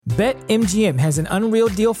BetMGM has an unreal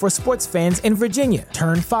deal for sports fans in Virginia.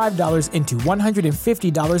 Turn $5 into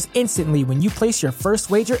 $150 instantly when you place your first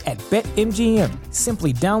wager at BetMGM.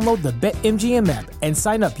 Simply download the BetMGM app and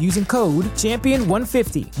sign up using code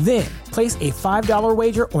Champion150. Then, place a $5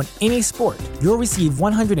 wager on any sport. You'll receive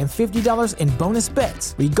 $150 in bonus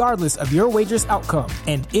bets, regardless of your wager's outcome.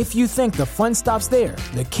 And if you think the fun stops there,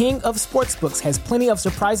 the King of Sportsbooks has plenty of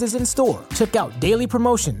surprises in store. Check out daily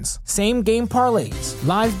promotions, same-game parlays,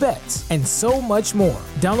 live bets, and so much more.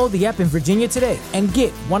 Download the app in Virginia today and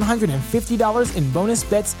get $150 in bonus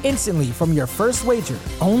bets instantly from your first wager.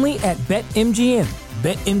 Only at BetMGM.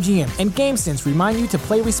 BetMGM and GameSense remind you to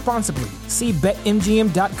play responsibly. See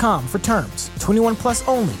BetMGM.com for terms. 21 plus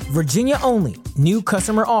only. Virginia only. New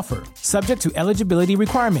customer offer. Subject to eligibility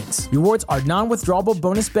requirements. Rewards are non-withdrawable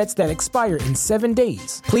bonus bets that expire in 7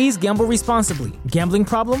 days. Please gamble responsibly. Gambling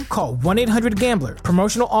problem? Call 1-800-GAMBLER.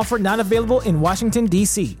 Promotional offer not available in Washington,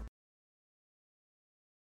 D.C.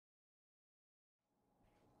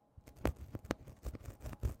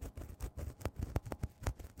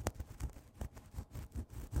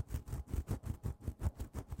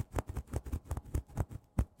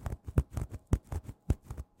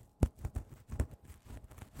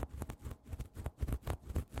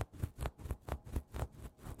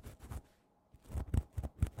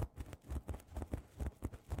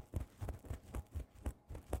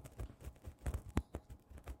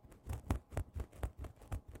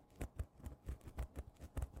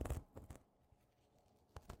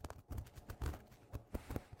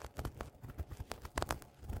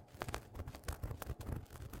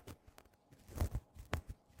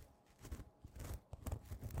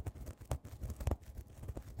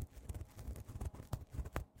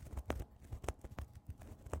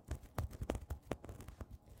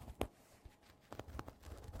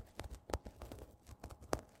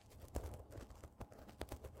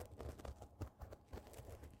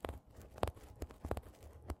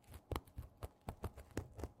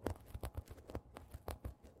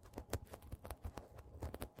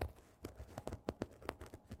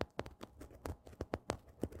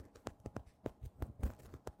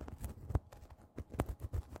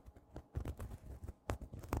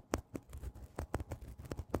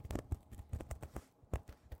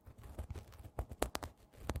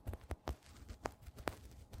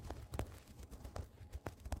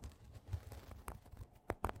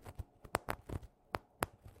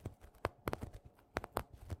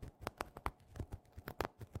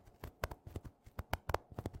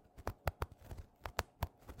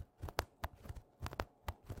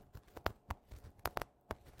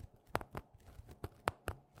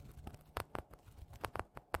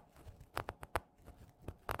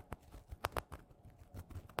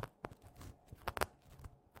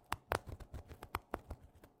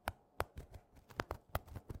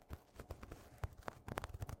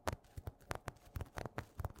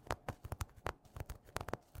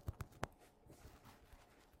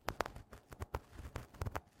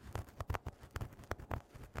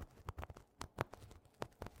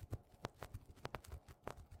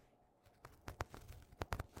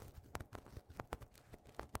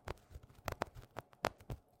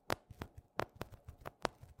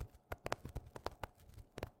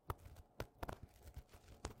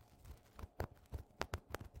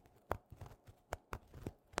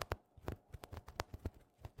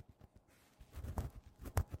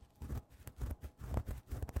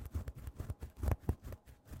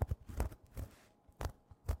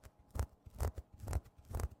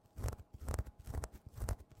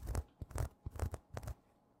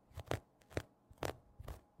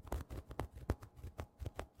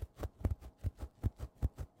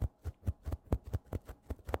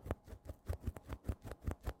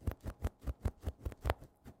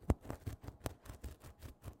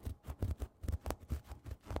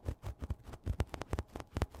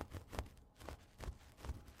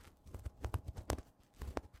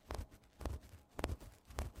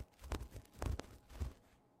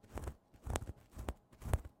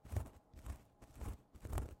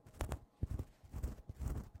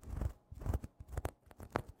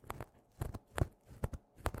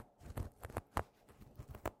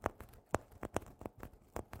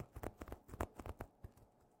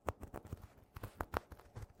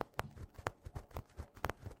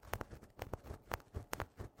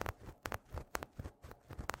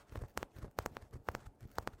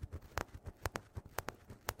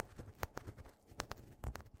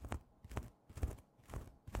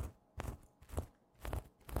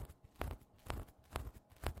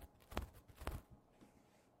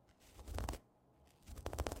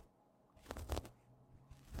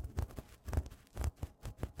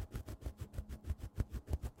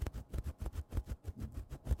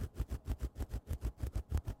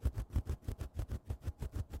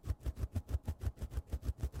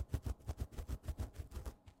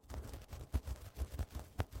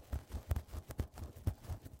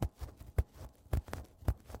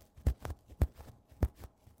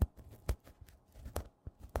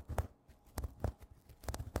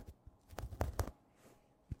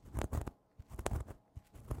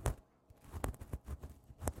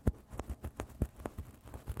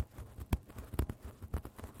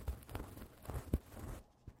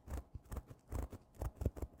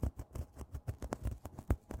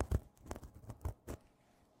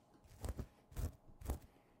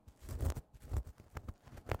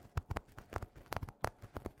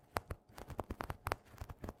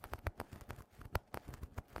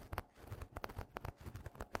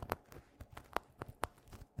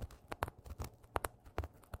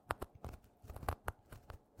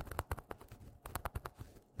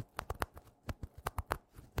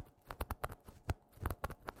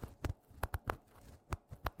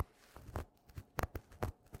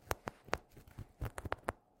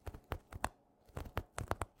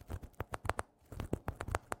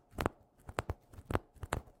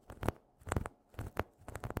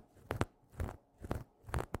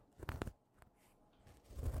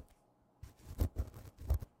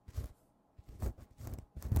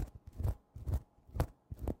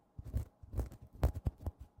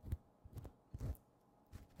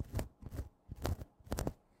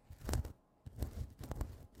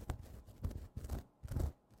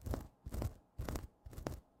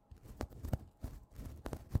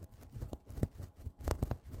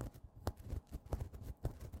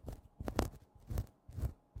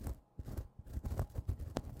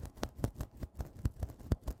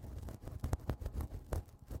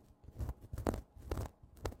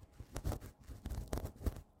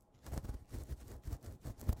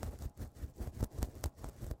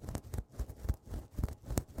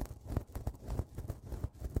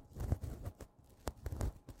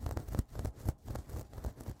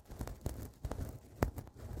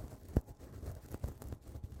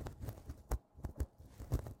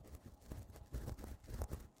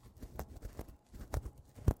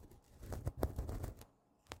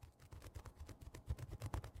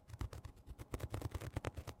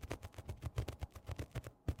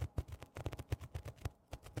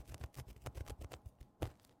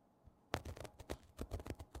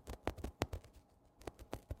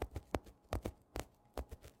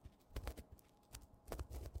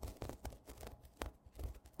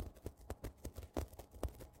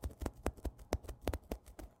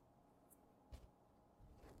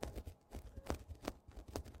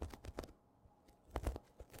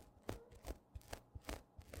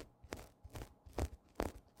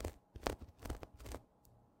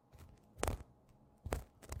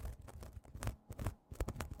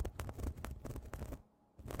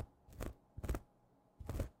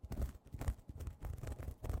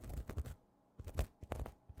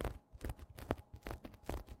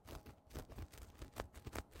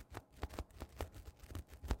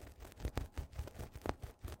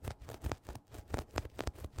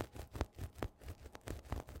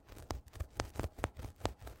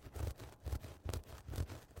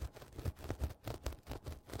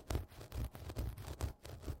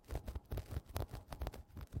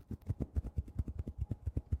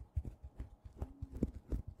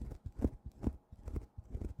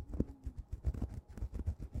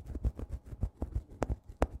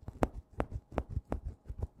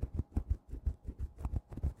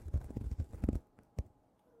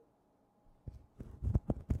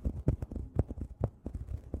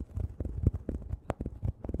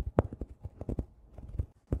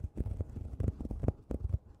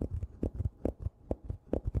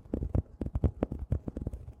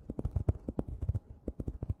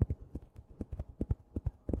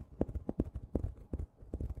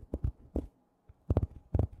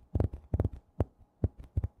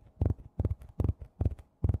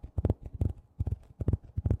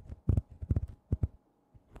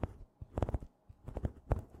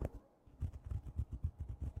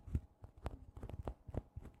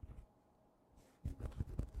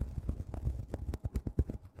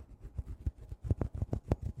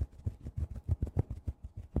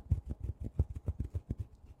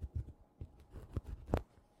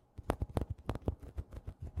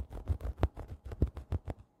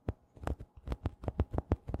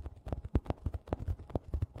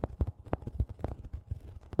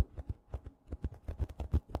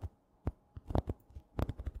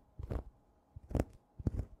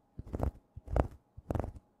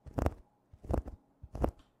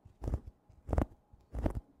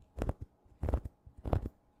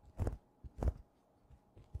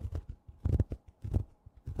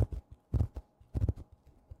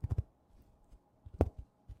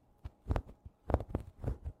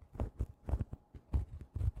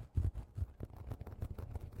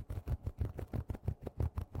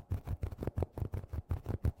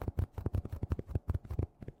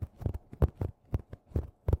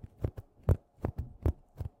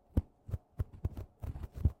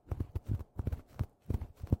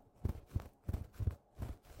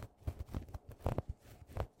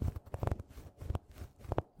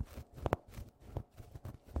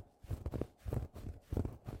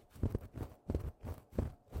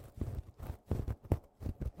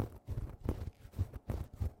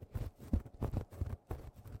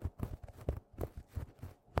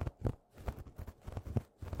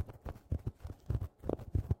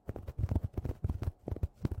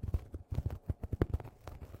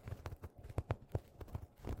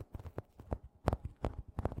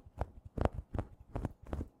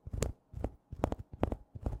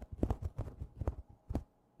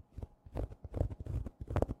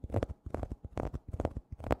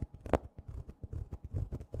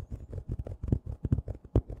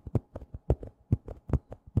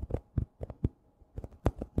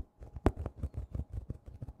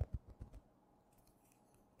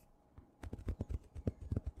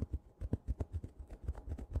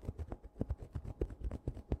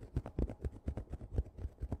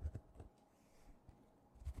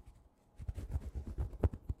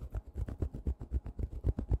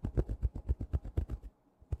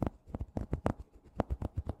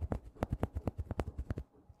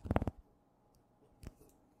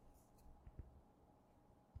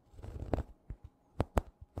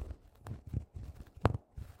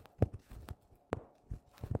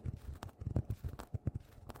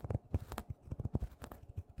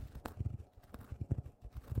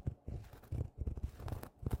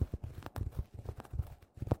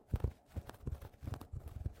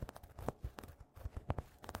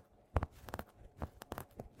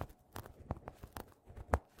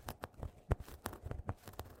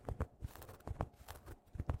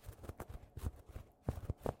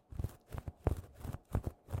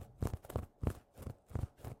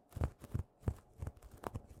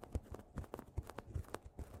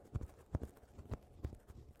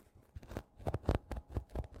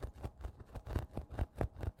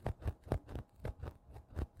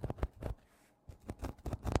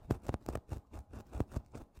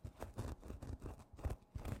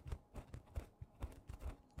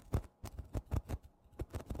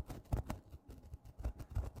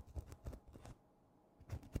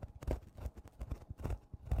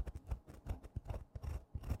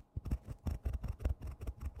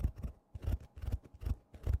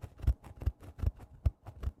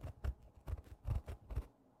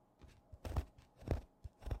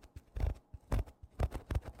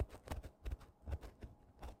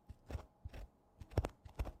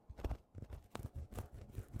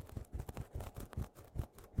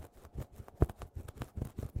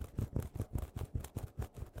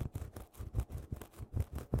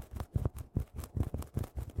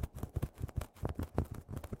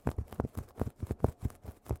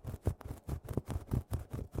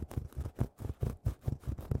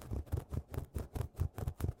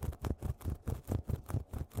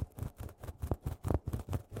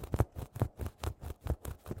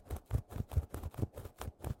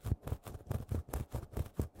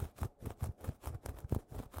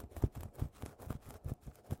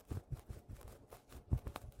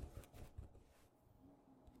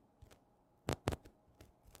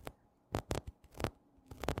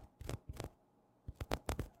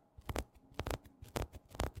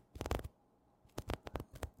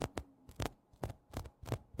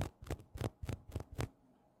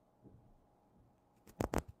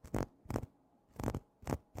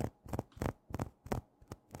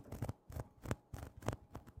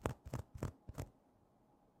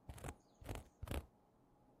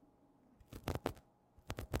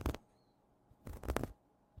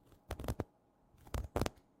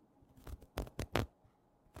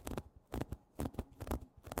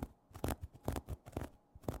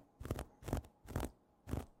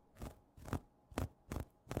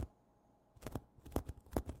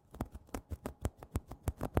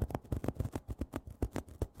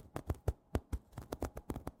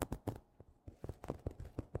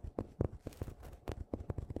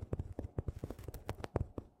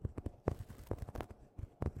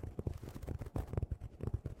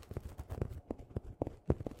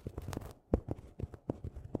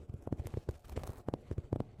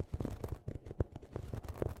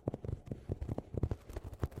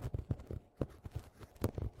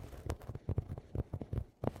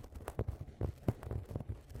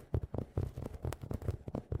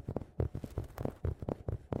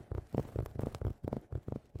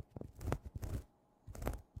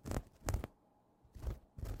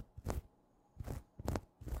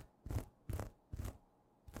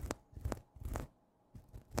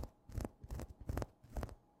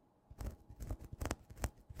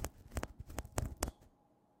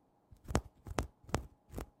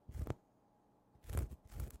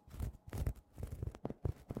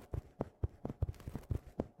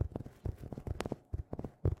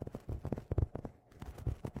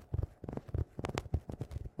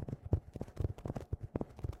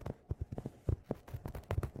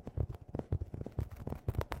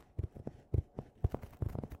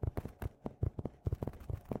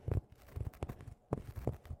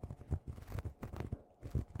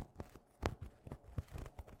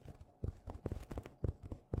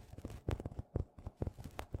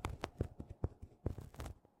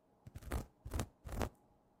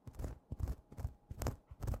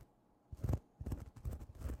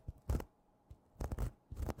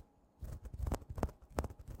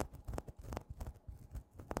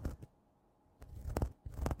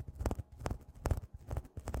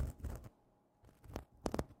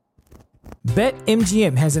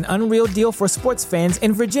 BetMGM has an unreal deal for sports fans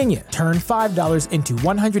in Virginia. Turn $5 into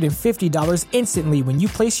 $150 instantly when you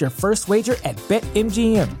place your first wager at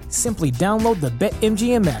BetMGM. Simply download the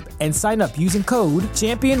BetMGM app and sign up using code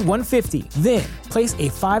Champion150. Then, place a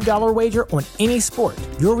 $5 wager on any sport.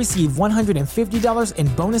 You'll receive $150 in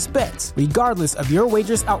bonus bets, regardless of your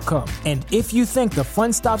wager's outcome. And if you think the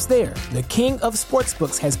fun stops there, the King of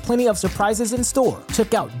Sportsbooks has plenty of surprises in store.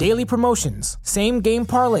 Check out daily promotions, same-game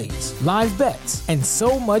parlays, live bets, and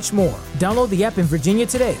so much more. Download the app in Virginia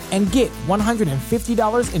today and get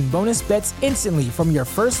 $150 in bonus bets instantly from your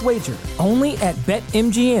first wager. Only at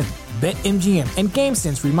BetMGM. BetMGM and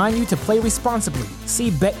GameSense remind you to play responsibly. See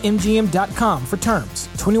BetMGM.com for terms.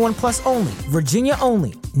 21 plus only. Virginia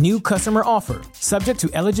only. New customer offer. Subject to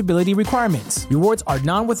eligibility requirements. Rewards are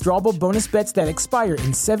non-withdrawable bonus bets that expire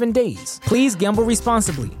in 7 days. Please gamble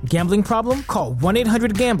responsibly. Gambling problem? Call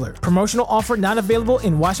 1-800-GAMBLER. Promotional offer not available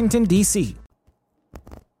in Washington, D.C.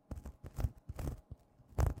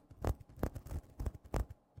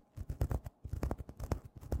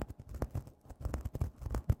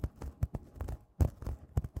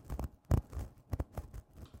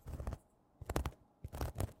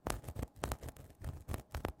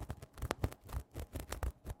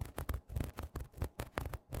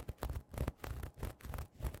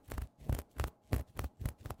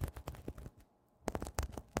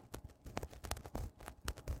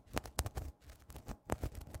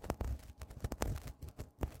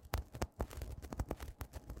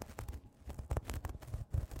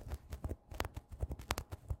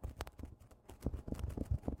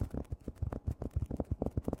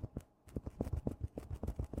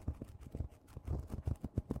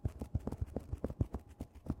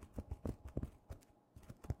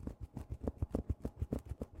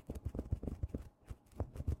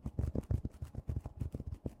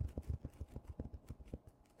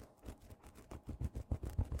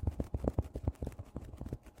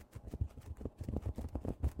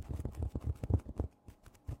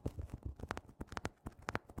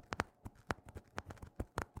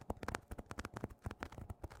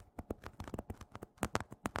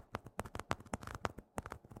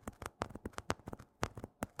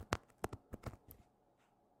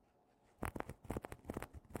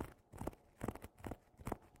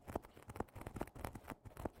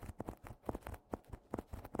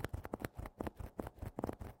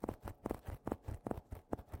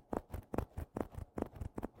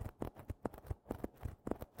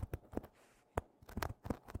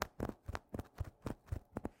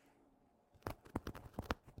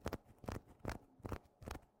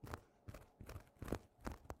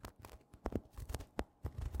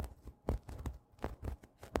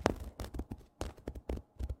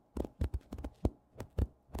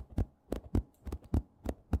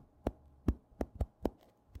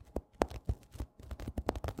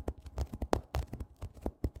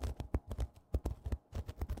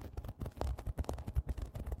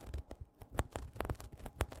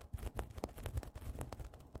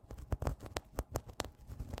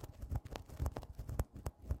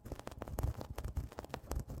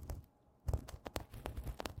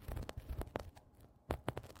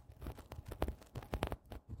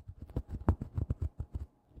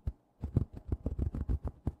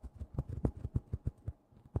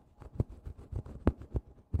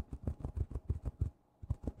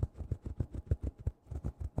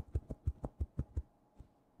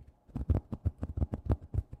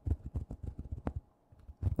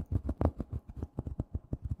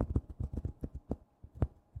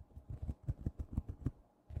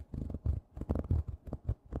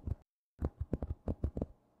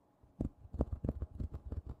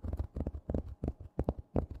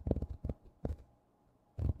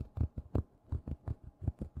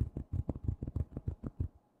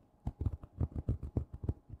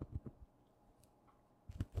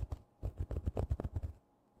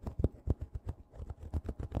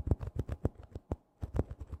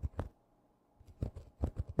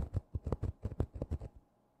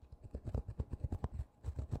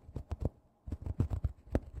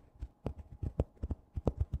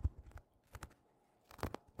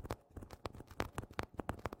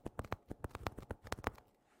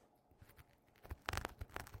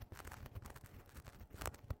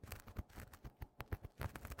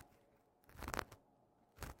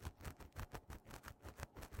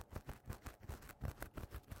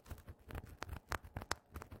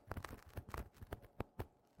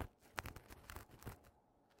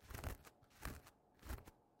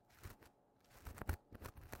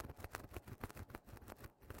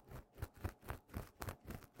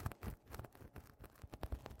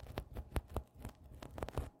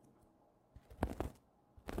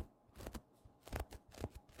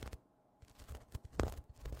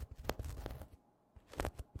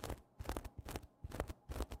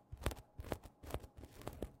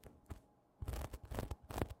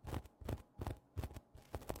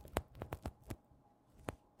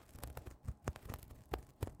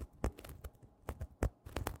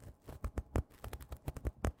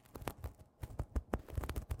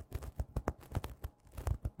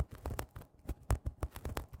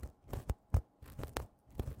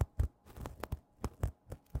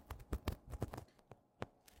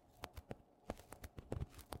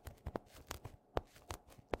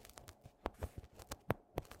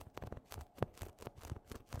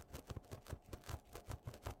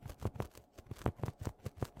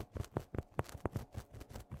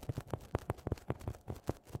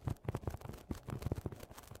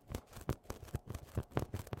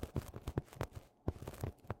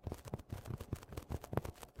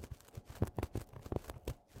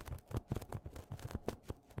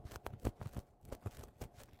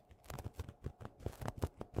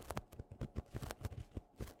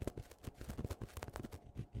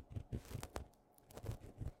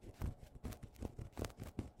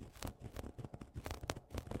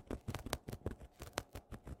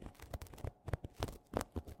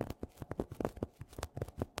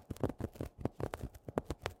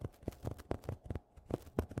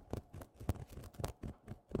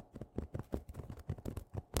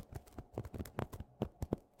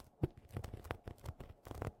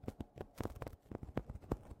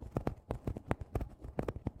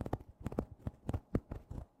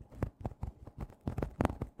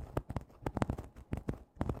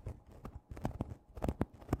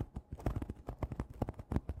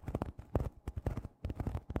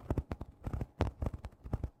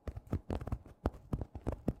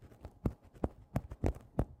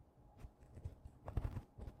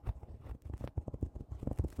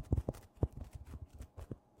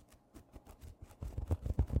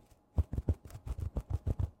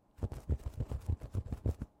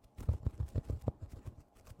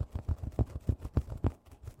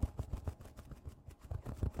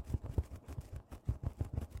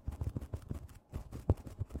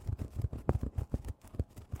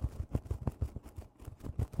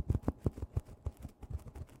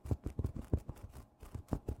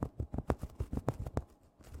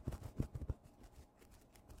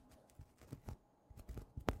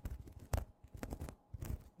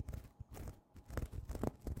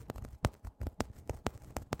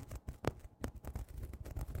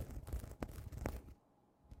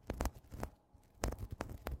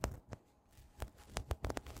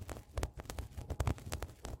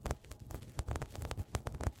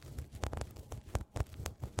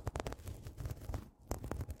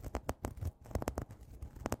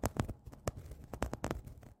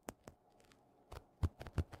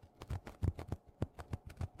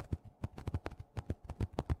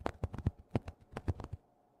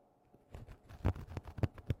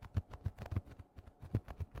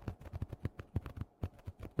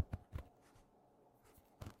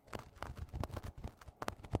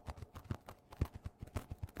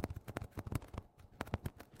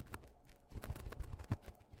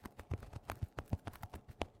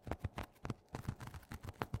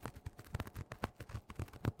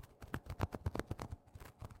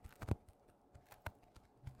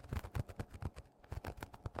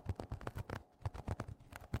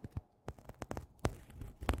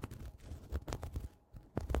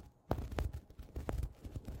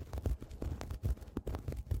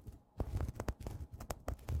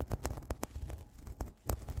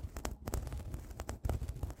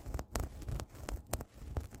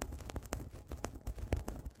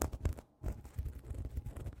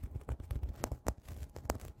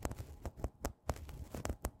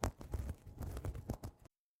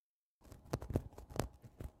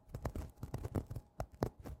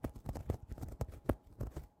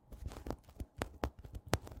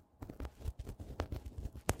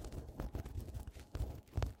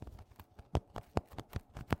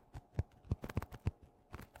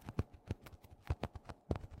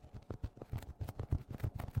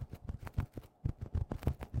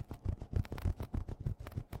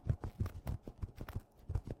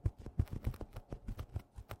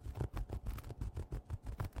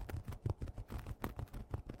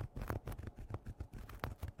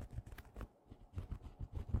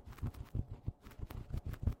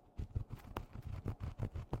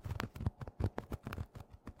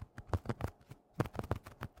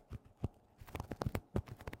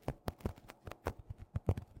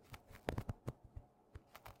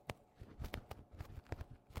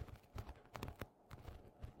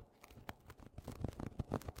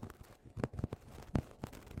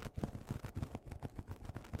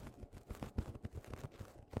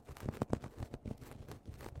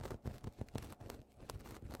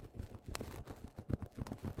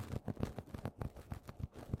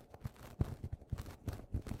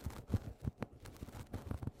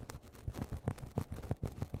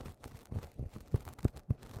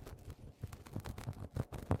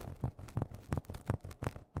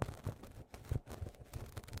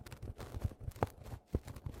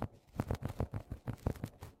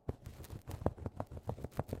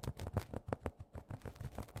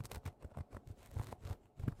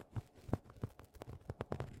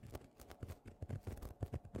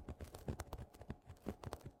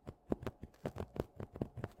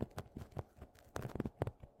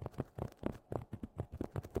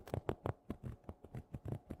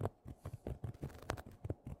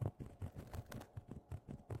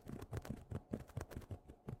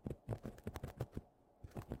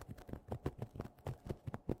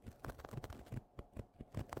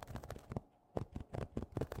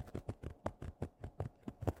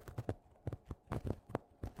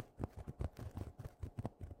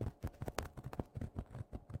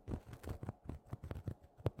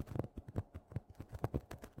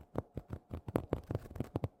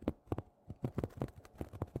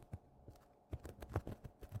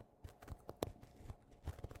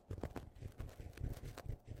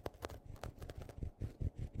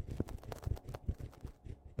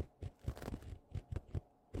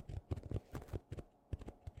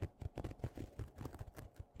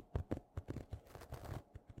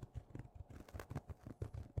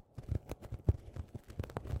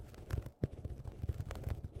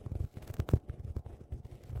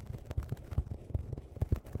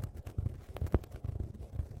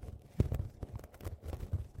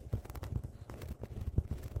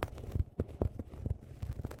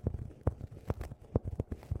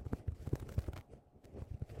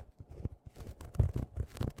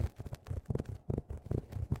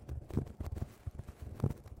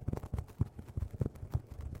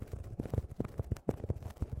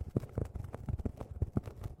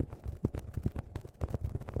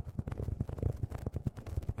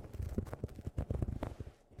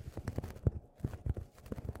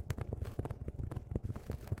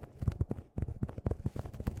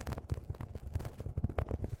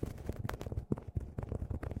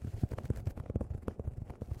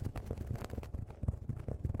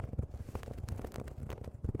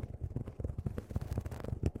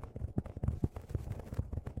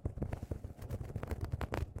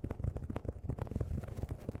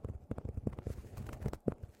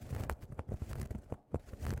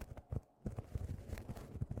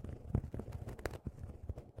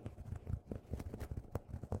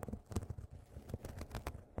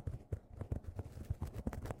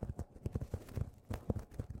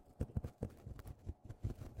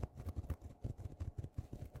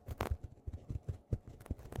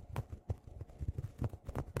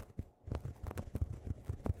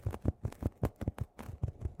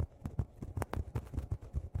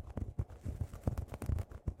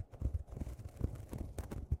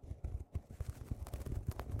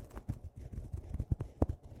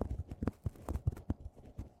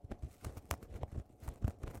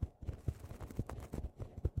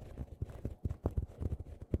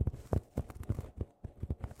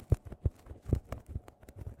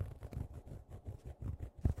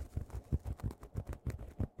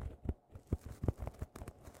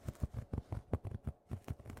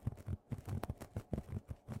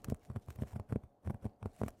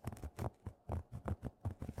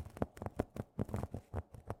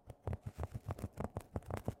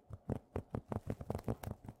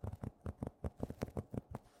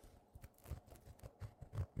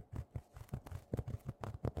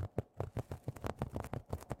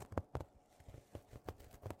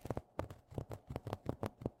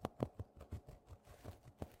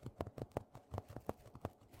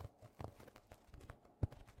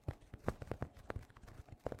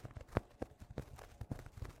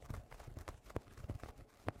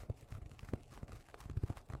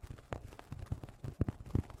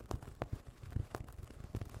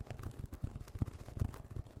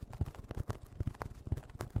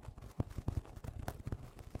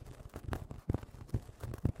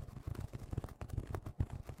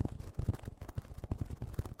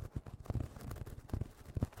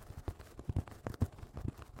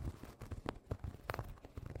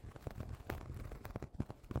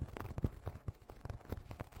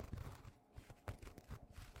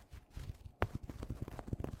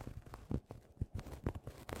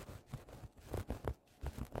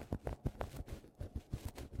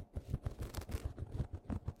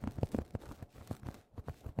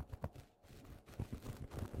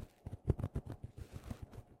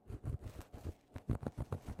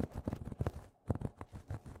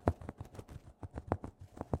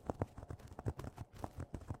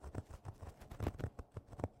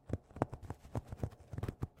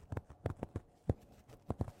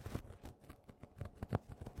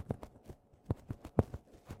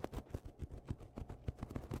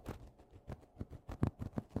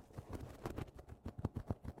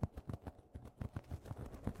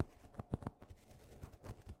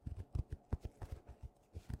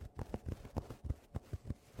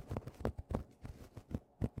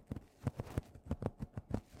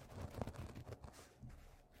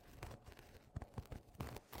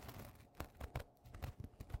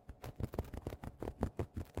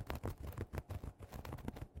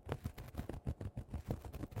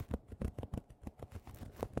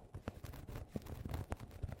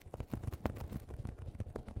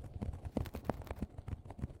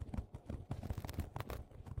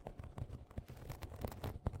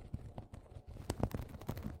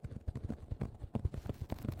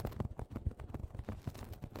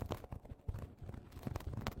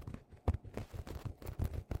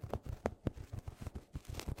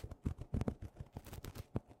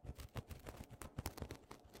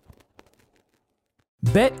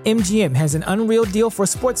 BetMGM has an unreal deal for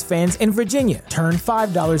sports fans in Virginia. Turn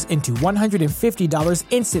 $5 into $150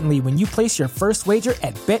 instantly when you place your first wager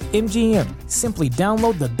at BetMGM. Simply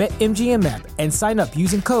download the BetMGM app and sign up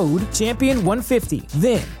using code Champion150.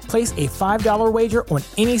 Then, place a $5 wager on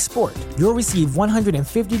any sport. You'll receive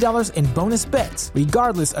 $150 in bonus bets,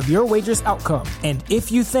 regardless of your wager's outcome. And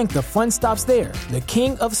if you think the fun stops there, the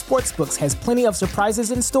king of sportsbooks has plenty of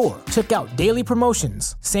surprises in store. Check out daily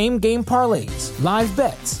promotions, same-game parlays, live bets,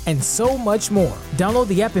 and so much more. Download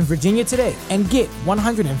the app in Virginia today and get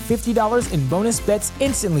 $150 in bonus bets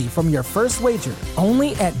instantly from your first wager.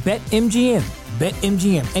 Only at BetMGM.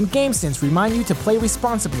 BetMGM and GameSense remind you to play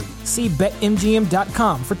responsibly. See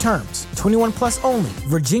BetMGM.com for terms. 21 plus only.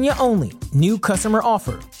 Virginia only. New customer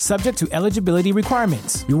offer. Subject to eligibility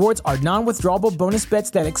requirements. Rewards are non-withdrawable bonus bets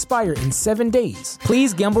that expire in 7 days.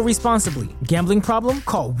 Please gamble responsibly. Gambling problem?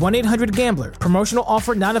 Call 1-800-GAMBLER. Promotional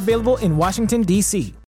offer not available in Washington, D.C.